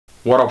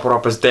What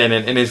up, it's Dane,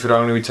 and in this video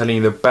I'm going to be telling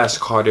you the best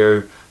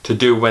cardio to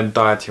do when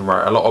dieting,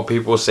 right? A lot of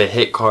people say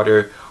HIIT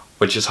cardio,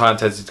 which is high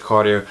intensity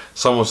cardio.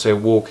 Some will say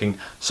walking,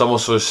 some will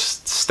say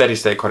steady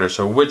state cardio.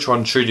 So which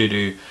one should you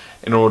do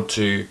in order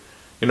to,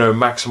 you know,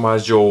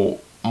 maximize your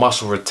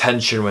muscle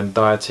retention when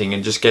dieting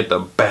and just get the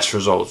best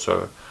results?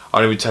 So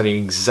I'm going to be telling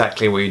you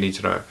exactly what you need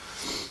to know.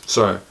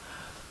 So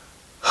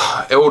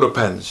it all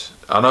depends.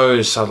 I know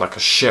it sounds like a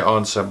shit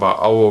answer, but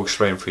I will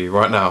explain for you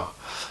right now.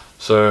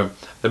 So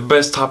the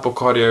best type of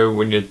cardio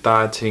when you're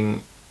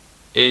dieting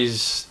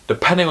is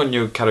depending on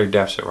your calorie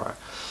deficit, right?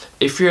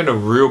 If you're in a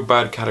real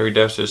bad calorie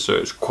deficit, so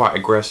it's quite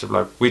aggressive,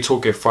 like we're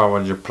talking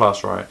 500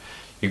 plus, right?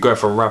 You go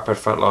for rapid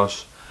fat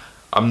loss.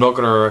 I'm not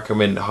going to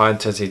recommend high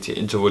intensity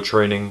interval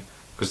training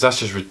because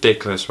that's just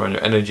ridiculous, man.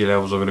 Your energy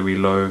levels are going to be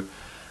low.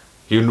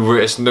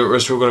 It's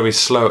still going to be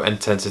slow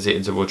intensity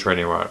interval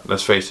training, right?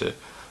 Let's face it.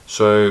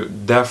 So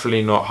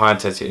definitely not high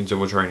intensity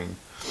interval training.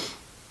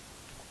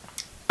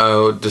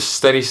 The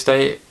steady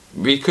state,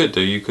 you could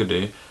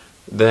do.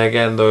 Then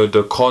again though,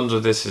 the cons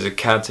of this is it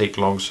can take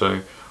long.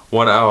 So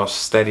 1 hour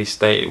steady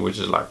state, which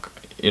is like,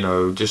 you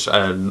know, just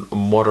a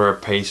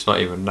moderate pace, not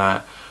even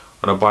that,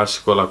 on a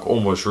bicycle, like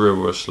almost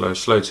real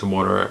slow to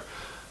moderate.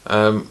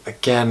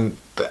 Again,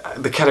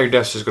 the calorie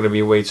deficit is going to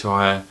be way too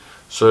high.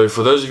 So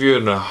for those of you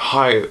in a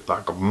high,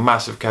 like a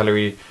massive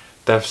calorie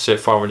deficit,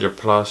 500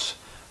 plus,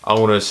 I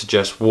want to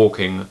suggest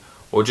walking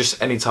or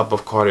just any type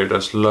of cardio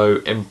that's low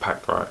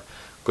impact, right?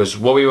 Because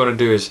what we want to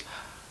do is,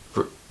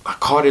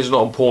 cardio is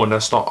not important,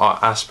 that's not our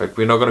aspect.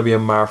 We're not going to be a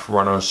marathon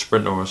runner or a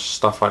sprinter or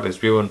stuff like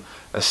this. We want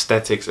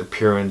aesthetics,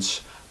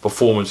 appearance,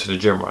 performance in the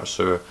gym, right?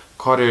 So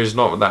cardio is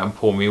not that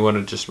important. We want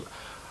to just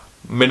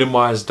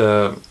minimize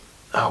the,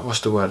 what's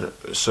the word?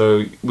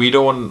 So we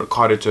don't want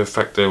cardio to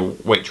affect the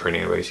weight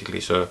training basically.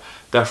 So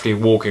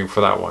definitely walking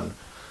for that one.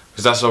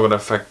 Because that's not going to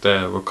affect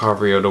the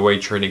recovery or the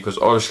weight training, because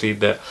obviously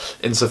the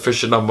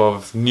insufficient number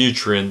of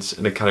nutrients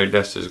in the calorie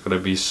deficit is going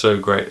to be so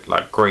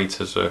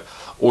greater, so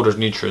all those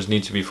nutrients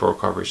need to be for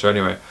recovery. So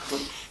anyway,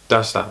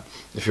 that's that.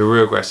 If you're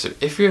real aggressive,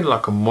 if you're in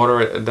like a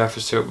moderate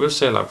deficit, we'll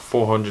say like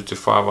 400 to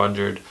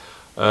 500,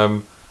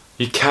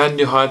 you can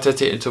do high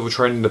intensity interval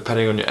training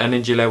depending on your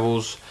energy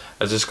levels,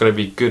 as it's going to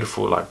be good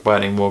for like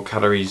burning more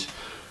calories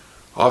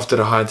after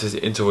the high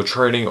intensity interval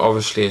training.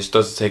 Obviously it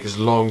doesn't take as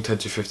long, 10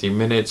 to 15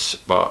 minutes,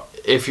 but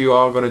if you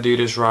are going to do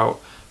this route,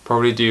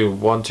 probably do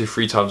 1 to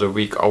 3 times a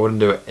week. I wouldn't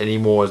do it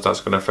anymore, as that's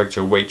going to affect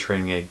your weight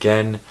training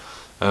again.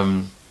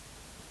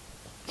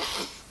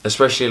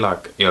 Especially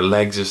like your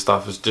legs and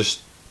stuff. It's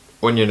just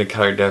when you're in a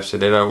calorie deficit,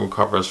 they don't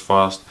recover as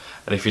fast,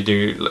 and if you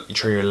do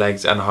train your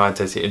legs and high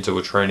intensity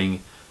interval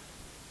training,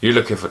 you're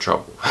looking for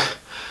trouble.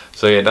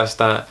 So yeah, that's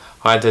that.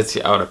 High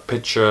intensity out of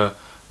picture.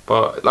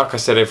 But like I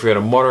said, if you're in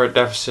a moderate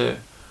deficit,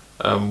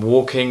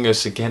 walking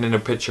is again in the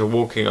picture.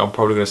 Walking, I'm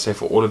probably going to say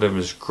for all of them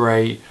is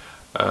great.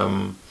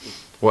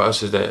 What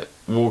else is there?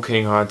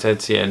 Walking, high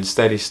intensity, and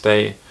steady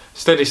state.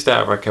 Steady state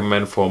I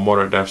recommend for a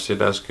moderate deficit,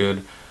 that's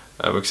good.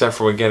 Except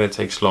for, again, it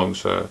takes long.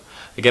 So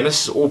again,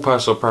 this is all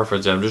personal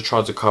preference. I'm just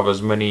trying to cover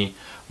as many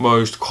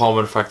most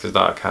common factors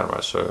that I can,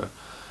 right? So,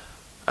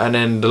 and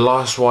then the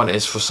last one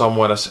is for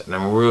someone that's in a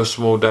real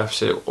small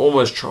deficit,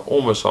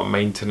 almost on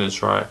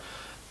maintenance, right?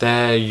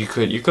 There you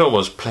could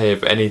almost play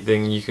with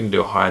anything. You can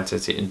do high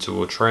intensity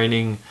interval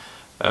training,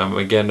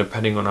 again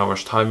depending on how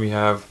much time you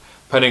have,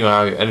 depending on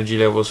how your energy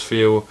levels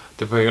feel,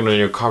 depending on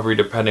your recovery,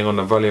 depending on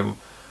the volume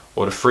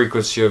or the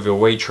frequency of your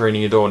weight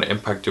training. You don't want to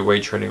impact your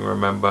weight training,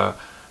 remember.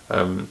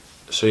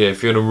 So yeah,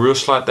 if you're in a real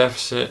slight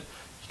deficit,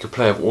 you could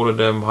play with all of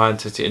them. High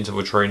intensity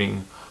interval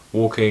training,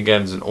 walking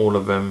again is in all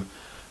of them.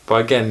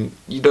 But again,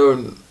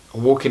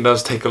 walking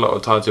does take a lot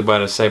of time to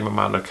burn the same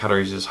amount of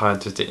calories as high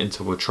intensity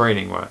interval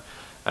training, right?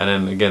 And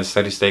then again,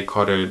 steady state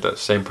cardio, that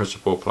same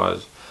principle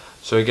applies.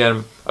 So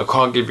again, I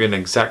can't give you an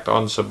exact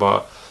answer,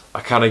 but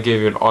I kind of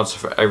give you an answer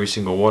for every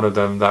single one of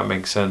them. That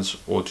makes sense,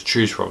 or to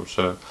choose from.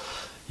 So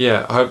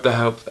yeah, I hope that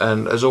helped.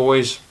 And as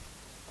always,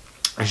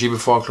 actually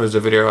before I close the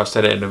video, I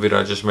said it in the video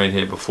I just made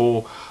here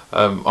before,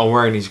 I'm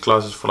wearing these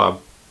glasses for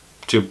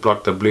to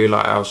block the blue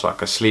light out so I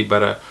can sleep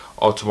better,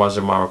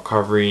 optimizing my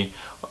recovery.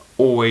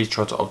 Always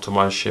try to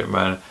optimize shit,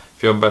 man.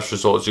 If you want best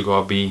results, you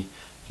gotta be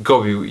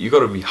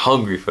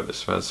hungry for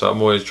this, man. So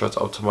I'm always trying to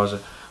optimize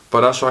it.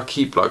 But that's why I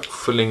keep like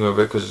filling with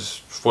it, because it's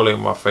falling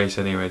on my face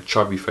anyway.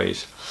 Chubby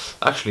face.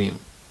 Actually,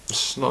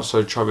 it's not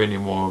so chubby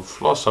anymore.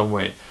 I've lost some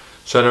weight.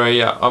 So anyway,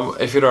 yeah.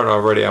 If you don't know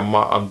already,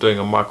 I'm doing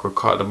a micro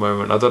cut at the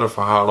moment. I don't know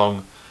for how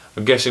long.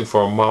 I'm guessing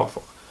for a month.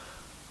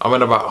 I'm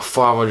in about a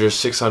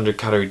 500-600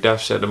 calorie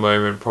deficit at the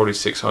moment. Probably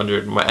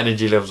 600. My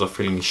energy levels are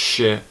feeling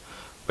shit.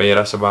 But yeah,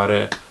 that's about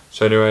it.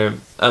 So anyway,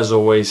 as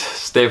always,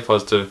 stay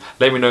positive.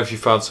 Let me know if you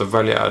found some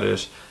value out of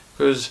this,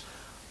 because,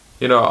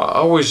 you know,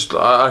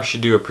 I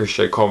actually do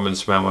appreciate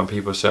comments, man, when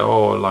people say,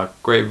 oh,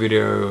 like, great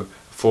video,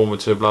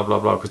 informative, blah blah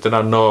blah, because then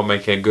I know I'm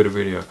making a good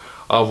video.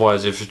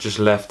 Otherwise, if it's just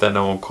left there,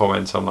 no one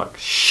comments, I'm like,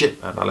 shit,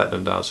 man, I let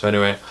them down. So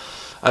anyway,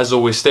 as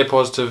always, stay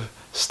positive,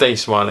 stay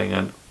smiling,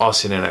 and I'll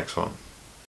see you in the next one.